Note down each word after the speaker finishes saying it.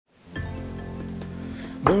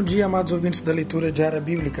Bom dia, amados ouvintes da leitura diária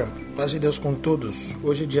bíblica. Paz de Deus com todos.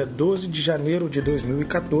 Hoje é dia 12 de janeiro de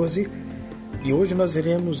 2014 e hoje nós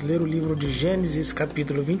iremos ler o livro de Gênesis,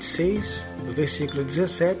 capítulo 26, do versículo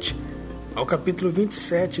 17 ao capítulo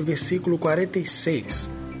 27, versículo 46.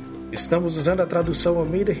 Estamos usando a tradução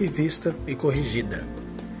Almeida Revista e Corrigida.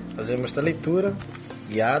 Fazemos esta leitura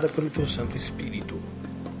guiada pelo teu Santo Espírito.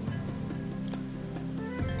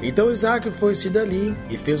 Então Isaac foi-se dali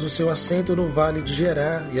e fez o seu assento no vale de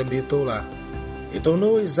Gerar e habitou lá. E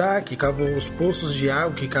tornou Isaac e cavou os poços de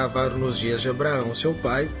água que cavaram nos dias de Abraão seu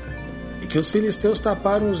pai, e que os filisteus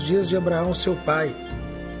taparam os dias de Abraão seu pai,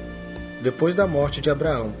 depois da morte de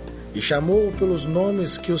Abraão, e chamou-o pelos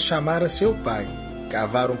nomes que os chamara seu pai.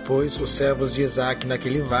 Cavaram, pois, os servos de Isaac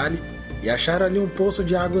naquele vale, e acharam ali um poço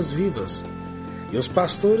de águas vivas. E os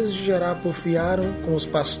pastores de Gerar porfiaram com os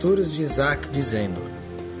pastores de Isaac, dizendo: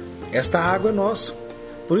 Esta água é nossa.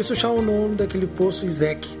 Por isso chamam o nome daquele poço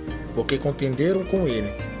Ezeque, porque contenderam com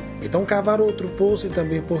ele. Então cavaram outro poço e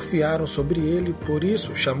também porfiaram sobre ele, por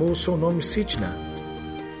isso chamou o seu nome Sitna.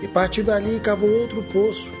 E partiu dali e cavou outro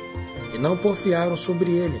poço, e não porfiaram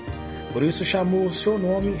sobre ele, por isso chamou o seu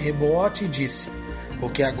nome Rebote e disse: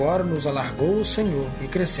 Porque agora nos alargou o Senhor e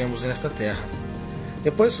crescemos nesta terra.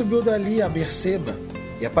 Depois subiu dali a Berseba,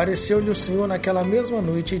 e apareceu-lhe o Senhor naquela mesma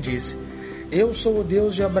noite e disse: Eu sou o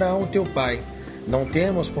Deus de Abraão teu pai. Não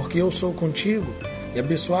temas, porque eu sou contigo, e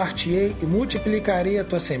abençoar-te-ei e multiplicarei a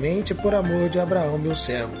tua semente por amor de Abraão meu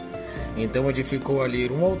servo. Então edificou ali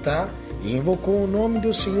um altar e invocou o nome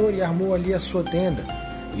do Senhor e armou ali a sua tenda.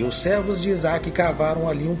 E os servos de Isaque cavaram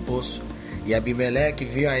ali um poço. E Abimeleque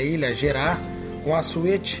viu a ele a Gerar com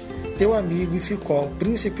Assuete, teu amigo, e Ficol,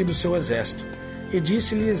 príncipe do seu exército. E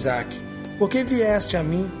disse-lhe Isaque: Por que vieste a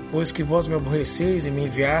mim, pois que vós me aborreceis e me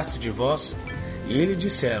enviaste de vós? E eles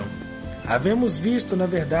disseram: Havemos visto, na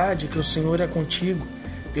verdade, que o Senhor é contigo,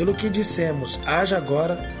 pelo que dissemos: Haja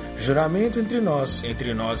agora juramento entre nós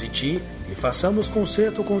e ti, e façamos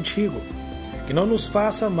concerto contigo, que não nos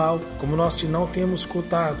faça mal, como nós te não temos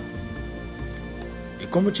escutado. E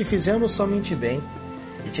como te fizemos somente bem,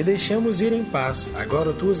 e te deixamos ir em paz,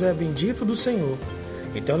 agora tu és bendito do Senhor.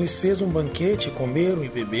 Então lhes fez um banquete, comeram e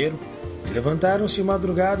beberam, e levantaram-se de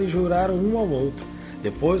madrugada e juraram um ao outro.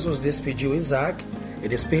 Depois os despediu Isaque, e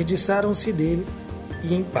desperdiçaram-se dele,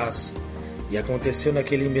 e em paz. E aconteceu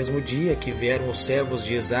naquele mesmo dia que vieram os servos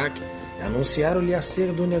de Isaque, e anunciaram-lhe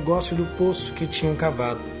acerca do negócio do poço que tinham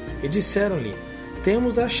cavado, e disseram-lhe: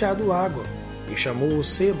 Temos achado água. E chamou-o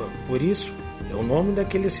Seba, por isso é o nome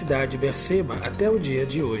daquela cidade Berseba até o dia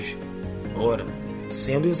de hoje. Ora,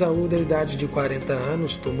 sendo Esaú da idade de 40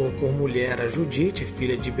 anos, tomou por mulher a Judite,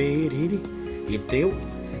 filha de Beerire, Eteu,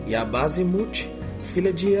 e a Basemute,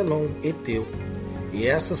 filha de Elon, Eteu. E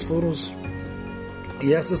essas foram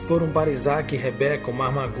para Isaque e Rebeca uma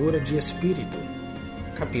amargura de espírito.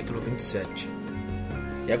 Capítulo 27.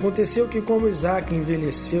 E aconteceu que, como Isaque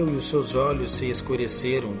envelheceu e os seus olhos se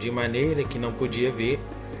escureceram, de maneira que não podia ver,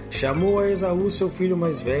 chamou a Esaú seu filho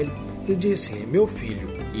mais velho, e disse-lhe: Meu filho.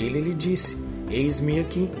 E ele lhe disse: Eis-me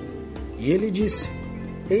aqui. E ele disse: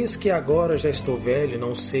 Eis que agora já estou velho e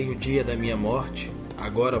não sei o dia da minha morte.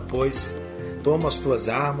 Agora, pois, toma as tuas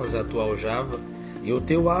armas, a tua aljava, e o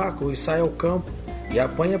teu arco, e sai ao campo, e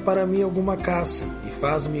apanha para mim alguma caça, e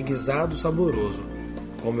faz-me guisado saboroso,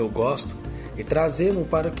 como eu gosto, e trazê-mo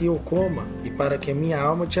para que eu coma, e para que a minha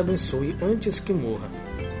alma te abençoe antes que morra.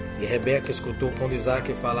 E Rebeca escutou quando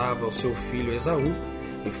Isaque falava ao seu filho Esaú,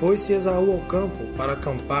 e foi-se Esaú ao campo para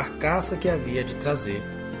acampar caça que havia de trazer.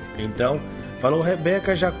 Então falou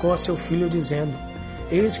Rebeca a Jacó seu filho, dizendo: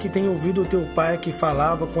 Eis que tenho ouvido o teu pai que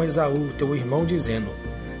falava com Esaú, teu irmão, dizendo: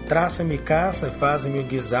 Traça-me caça e faz-me um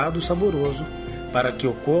guisado saboroso, para que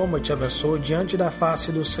eu coma e te abençoe diante da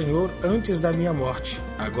face do Senhor antes da minha morte.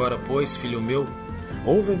 Agora, pois, filho meu,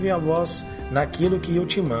 ouve a minha voz naquilo que eu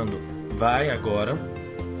te mando. Vai agora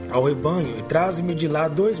ao rebanho e traze-me de lá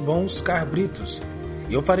 2 bons carbritos,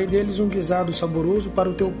 e eu farei deles um guisado saboroso para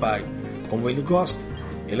o teu pai, como ele gosta,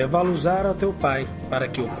 e levá-los-á ao teu pai, para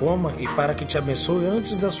que eu coma e para que te abençoe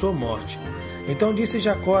antes da sua morte. Então disse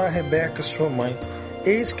Jacó a Rebeca, sua mãe: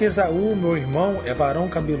 Eis que Esaú, meu irmão, é varão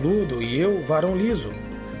cabeludo, e eu, varão liso.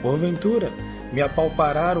 Porventura, me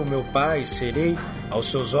apalpará o meu pai, serei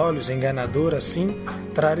aos seus olhos enganador, assim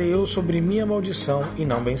trarei eu sobre mim a maldição, e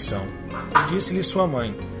não benção. E disse-lhe sua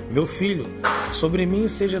mãe: Meu filho, sobre mim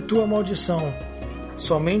seja tua maldição.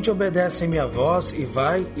 Somente obedece a minha voz, e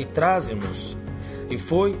vai e traze-nos. E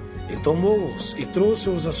foi, e tomou-os, e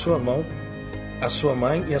trouxe-os à sua mão, a sua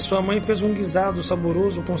mãe, e a sua mãe fez um guisado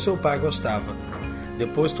saboroso como seu pai gostava.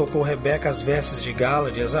 Depois tocou Rebeca as vestes de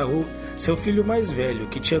gala de Esaú, seu filho mais velho,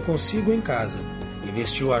 que tinha consigo em casa, e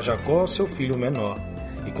vestiu a Jacó, seu filho menor,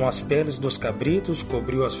 e com as peles dos cabritos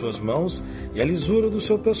cobriu as suas mãos e a lisura do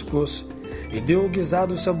seu pescoço, e deu o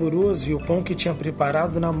guisado saboroso e o pão que tinha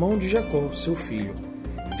preparado na mão de Jacó, seu filho.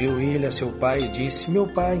 Viu ele a seu pai e disse: meu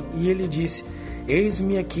pai. E ele disse: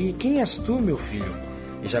 eis-me aqui, quem és tu, meu filho?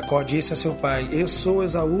 E Jacó disse a seu pai: eu sou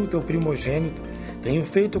Esaú, teu primogênito, tenho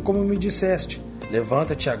feito como me disseste.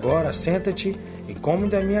 Levanta-te agora, senta-te e come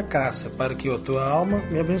da minha caça, para que a tua alma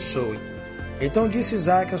me abençoe. Então disse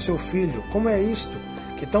Isaque ao seu filho: como é isto,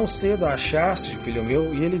 que tão cedo a achaste, filho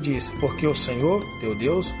meu? E ele disse: porque o Senhor, teu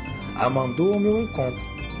Deus, a mandou ao meu encontro.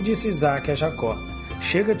 E disse Isaque a Jacó: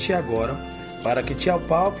 chega-te agora, para que te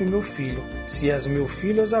apalpe, meu filho, se és meu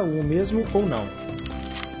filho Esaú mesmo ou não.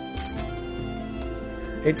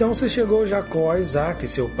 Então se chegou Jacó a Isaque,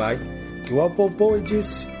 seu pai, que o apalpou e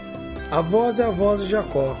disse: a voz é a voz de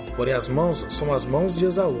Jacó, porém as mãos são as mãos de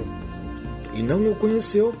Esaú. E não o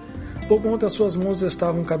conheceu, porquanto as suas mãos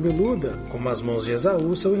estavam cabeludas, como as mãos de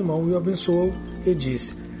Esaú, seu irmão, e o abençoou, e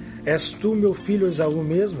disse: és tu meu filho Esaú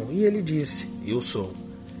mesmo? E ele disse: eu sou.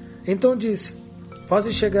 Então disse: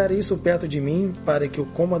 faze chegar isso perto de mim, para que eu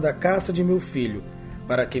coma da caça de meu filho,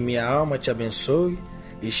 para que minha alma te abençoe.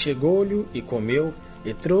 E chegou-lhe e comeu,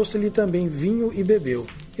 e trouxe-lhe também vinho e bebeu.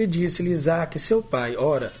 E disse-lhe Isaque, seu pai: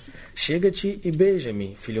 ora, chega-te e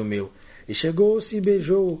beija-me, filho meu. E chegou-se e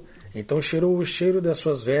beijou-o. Então cheirou o cheiro das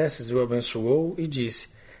suas vestes e o abençoou, e disse: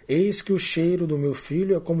 eis que o cheiro do meu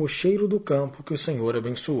filho é como o cheiro do campo que o Senhor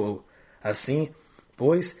abençoou. Assim,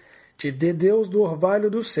 pois, te dê Deus do orvalho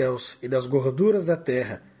dos céus e das gorduras da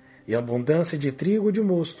terra, e abundância de trigo e de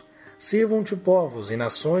mosto. Sirvam-te povos e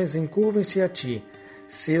nações, encurvem-se a ti.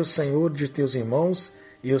 Sê o Senhor de teus irmãos,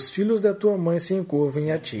 e os filhos da tua mãe se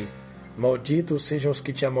encurvem a ti. Malditos sejam os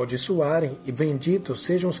que te amaldiçoarem, e benditos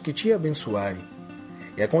sejam os que te abençoarem.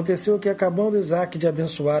 E aconteceu que, acabando Isaque de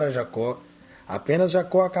abençoar a Jacó, apenas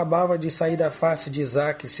Jacó acabava de sair da face de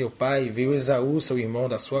Isaque, seu pai, e viu Esaú, seu irmão,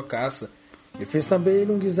 da sua caça, e fez também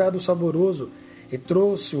ele um guisado saboroso, e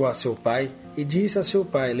trouxe-o a seu pai, e disse a seu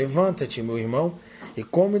pai: levanta-te, meu irmão, e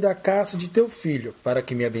come da caça de teu filho, para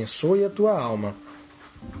que me abençoe a tua alma.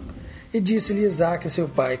 E disse-lhe Isaque, seu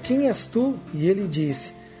pai: quem és tu? E ele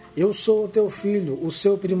disse: eu sou o teu filho, o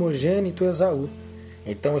seu primogênito Esaú.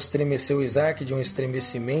 Então estremeceu Isaque de um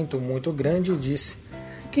estremecimento muito grande e disse: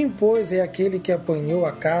 quem, pois, é aquele que apanhou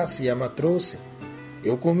a caça e a trouxe?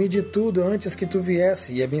 Eu comi de tudo antes que tu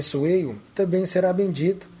viesse, e abençoei-o, também será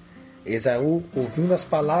bendito. Esaú, ouvindo as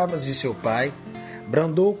palavras de seu pai,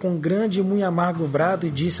 brandou com grande e muito amargo brado e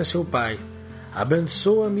disse a seu pai: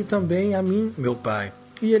 abençoa-me também a mim, meu pai.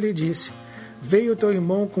 E ele disse: veio teu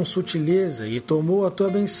irmão com sutileza e tomou a tua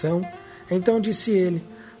benção. Então disse ele: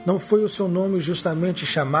 não foi o seu nome justamente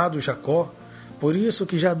chamado Jacó? Por isso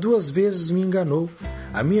que já 2 vezes me enganou.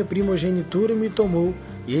 A minha primogenitura me tomou,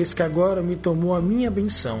 e eis que agora me tomou a minha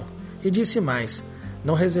benção. E disse mais: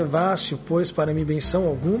 não reservaste, pois, para mim benção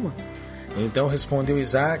alguma? Então respondeu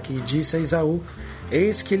Isaque e disse a Esaú: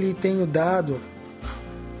 eis que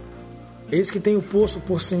tenho posto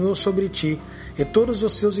por senhor sobre ti, e todos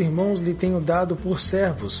os seus irmãos lhe tenho dado por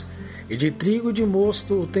servos, e de trigo e de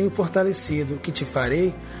mosto o tenho fortalecido. Que te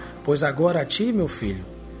farei, pois agora a ti, meu filho?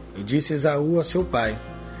 E disse Esaú a seu pai: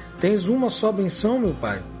 tens uma só benção, meu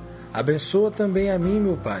pai? Abençoa também a mim,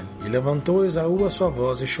 meu pai. E levantou Esaú a sua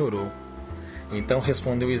voz e chorou. Então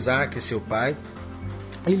respondeu Isaque, seu pai,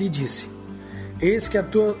 e lhe disse: eis que a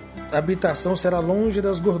tua habitação será longe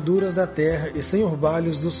das gorduras da terra e sem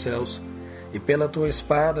orvalhos dos céus, e pela tua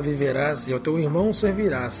espada viverás e ao teu irmão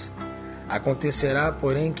servirás. Acontecerá,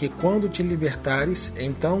 porém, que quando te libertares,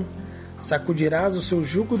 então sacudirás o seu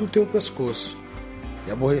jugo do teu pescoço.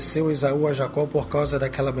 E aborreceu Esaú a Jacó por causa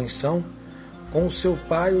daquela benção, com o seu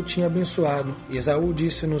pai o tinha abençoado. Esaú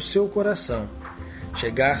disse no seu coração: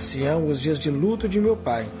 chegar-se-ão os dias de luto de meu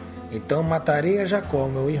pai, então matarei a Jacó,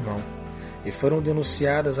 meu irmão. E foram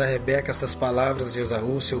denunciadas a Rebeca estas palavras de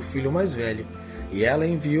Esaú, seu filho mais velho. E ela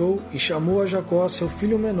enviou e chamou a Jacó, seu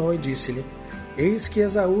filho menor, e disse-lhe: eis que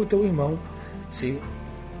Esaú, teu irmão, se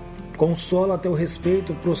consola a teu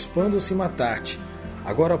respeito, prosperando-se matar-te.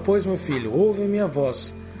 Agora, pois, meu filho, ouve minha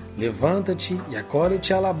voz. Levanta-te e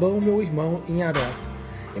acolhe-te a Labão, meu irmão, em Harã,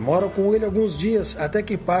 e mora com ele alguns dias, até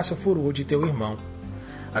que passe o furor de teu irmão,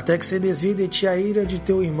 até que se desvie de ti a ira de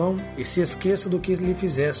teu irmão, e se esqueça do que lhe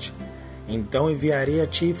fizeste. Então enviarei a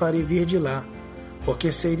ti e farei vir de lá,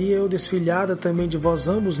 porque seria eu desfilhada também de vós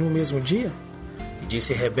ambos no mesmo dia? E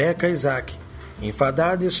disse Rebeca a Isaque: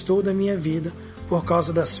 enfadada estou da minha vida por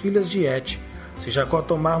causa das filhas de Et. Se Jacó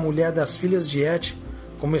tomar mulher das filhas de Et,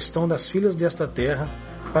 como estão das filhas desta terra,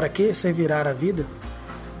 para que servirá a vida?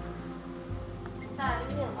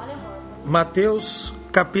 Mateus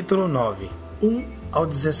capítulo 9, 1 ao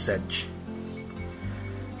 17.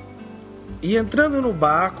 E entrando no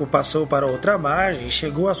barco, passou para outra margem e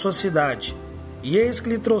chegou à sua cidade. E eis que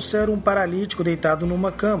lhe trouxeram um paralítico deitado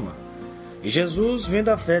numa cama. E Jesus, vendo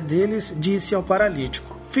a fé deles, disse ao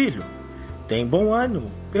paralítico: Filho, tem bom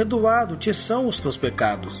ânimo, perdoado te são os teus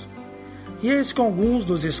pecados. E eis que alguns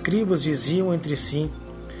dos escribas diziam entre si: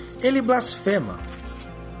 Ele blasfema.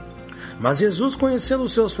 Mas Jesus, conhecendo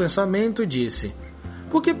os seus pensamentos, disse: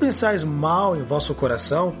 Por que pensais mal em vosso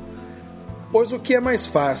coração? Pois o que é mais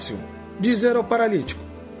fácil, dizer ao paralítico: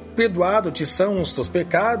 Perdoado te são os teus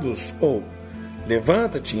pecados, ou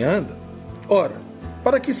levanta-te e anda? Ora,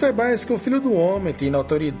 para que saibais que o Filho do Homem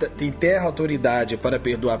tem terra autoridade para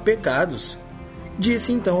perdoar pecados,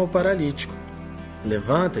 disse então ao paralítico: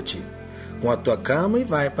 Levanta-te com a tua cama e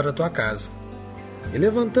vai para a tua casa. E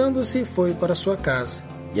levantando-se, foi para a sua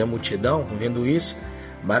casa. E a multidão, vendo isso,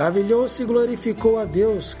 maravilhou-se e glorificou a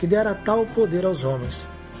Deus, que dera tal poder aos homens.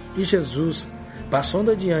 E Jesus,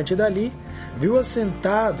 passando adiante dali, viu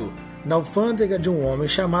assentado na alfândega de um homem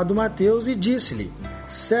chamado Mateus e disse-lhe: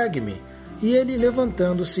 Segue-me. E ele,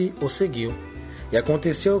 levantando-se, o seguiu. E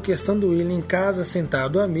aconteceu que, estando ele em casa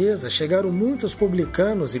sentado à mesa, chegaram muitos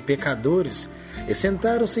publicanos e pecadores, e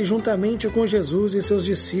sentaram-se juntamente com Jesus e seus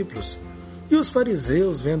discípulos. E os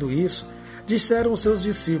fariseus, vendo isso, disseram aos seus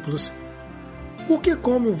discípulos: Por que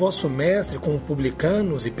come o vosso mestre com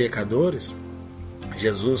publicanos e pecadores?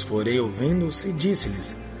 Jesus, porém, ouvindo-se,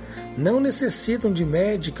 disse-lhes: Não necessitam de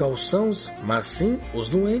médico os sãos, mas sim os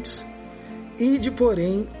doentes. Ide,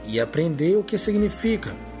 porém, e aprendei o que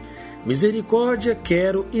significa: Misericórdia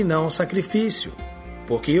quero e não sacrifício,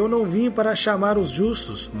 porque eu não vim para chamar os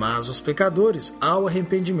justos, mas os pecadores ao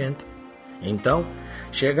arrependimento. Então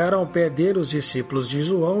chegaram ao pé dele os discípulos de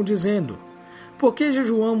João, dizendo: Por que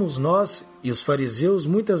jejuamos nós e os fariseus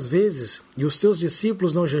muitas vezes, e os teus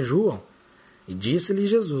discípulos não jejuam? E disse-lhe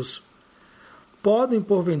Jesus: Podem,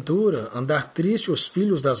 porventura, andar tristes os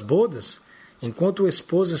filhos das bodas, enquanto o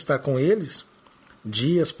esposo está com eles?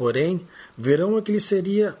 Dias, porém, verão em que lhe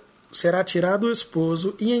será tirado o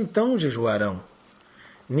esposo, e então jejuarão.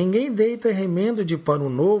 Ninguém deita remendo de pano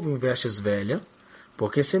novo em vestes velhas,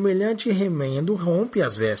 porque semelhante remendo rompe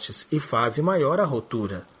as vestes e faz maior a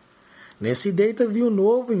rotura. Nesse deita vinho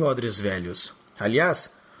novo em odres velhos.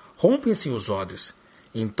 Aliás, rompem-se os odres,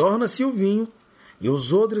 entorna-se o vinho, e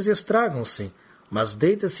os odres estragam-se, mas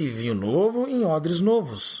deita-se vinho novo em odres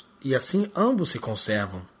novos, e assim ambos se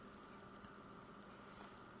conservam.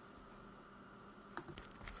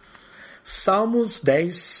 Salmos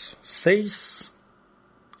 10, 6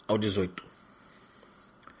 ao 18.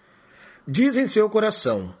 Diz em seu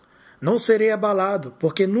coração: Não serei abalado,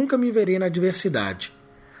 porque nunca me verei na adversidade.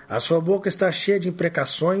 A sua boca está cheia de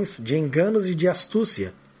imprecações, de enganos e de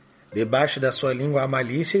astúcia. Debaixo da sua língua há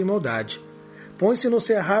malícia e maldade. Põe-se no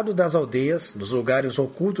cerrado das aldeias, nos lugares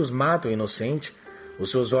ocultos mata o inocente.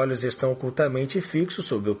 Os seus olhos estão ocultamente fixos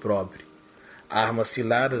sobre o pobre. Armas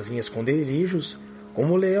ciladas em esconderijos,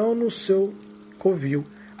 como o leão no seu covil.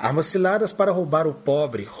 Armas ciladas para roubar o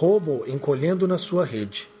pobre, rouba-o encolhendo na sua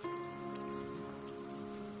rede.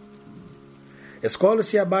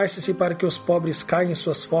 Escolhe-se e abaixa-se para que os pobres caiam em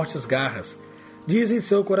suas fortes garras. Diz em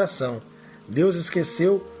seu coração: Deus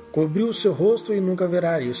esqueceu, cobriu o seu rosto e nunca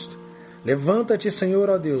verá isto. Levanta-te, Senhor,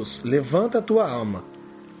 ó Deus, levanta a tua alma.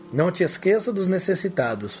 Não te esqueça dos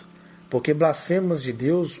necessitados, porque blasfemas de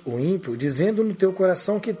Deus, o ímpio, dizendo no teu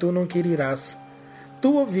coração que tu não querirás.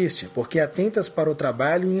 Tu ouviste, porque atentas para o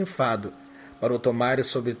trabalho e enfado, para o tomares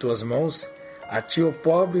sobre tuas mãos, a ti o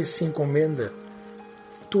pobre se encomenda.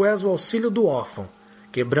 Tu és o auxílio do órfão,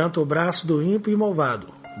 quebranta o braço do ímpio e malvado,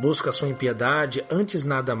 busca a sua impiedade, antes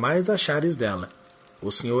nada mais achares dela. O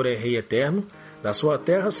Senhor é Rei eterno, da sua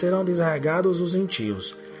terra serão desarraigados os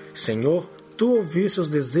gentios. Senhor, tu ouviste os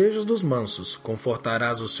desejos dos mansos,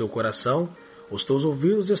 confortarás o seu coração, os teus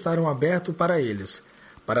ouvidos estarão abertos para eles,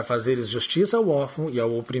 para fazeres justiça ao órfão e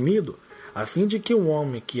ao oprimido, a fim de que o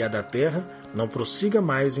homem que é da terra não prossiga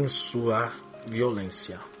mais em sua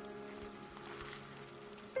violência.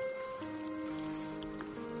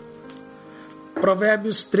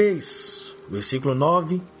 Provérbios 3, versículo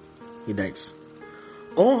 9 e 10.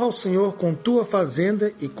 Honra ao Senhor com tua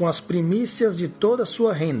fazenda e com as primícias de toda a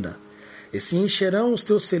sua renda, e se encherão os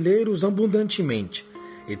teus celeiros abundantemente,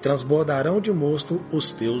 e transbordarão de mosto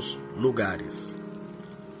os teus lugares.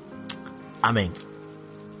 Amém.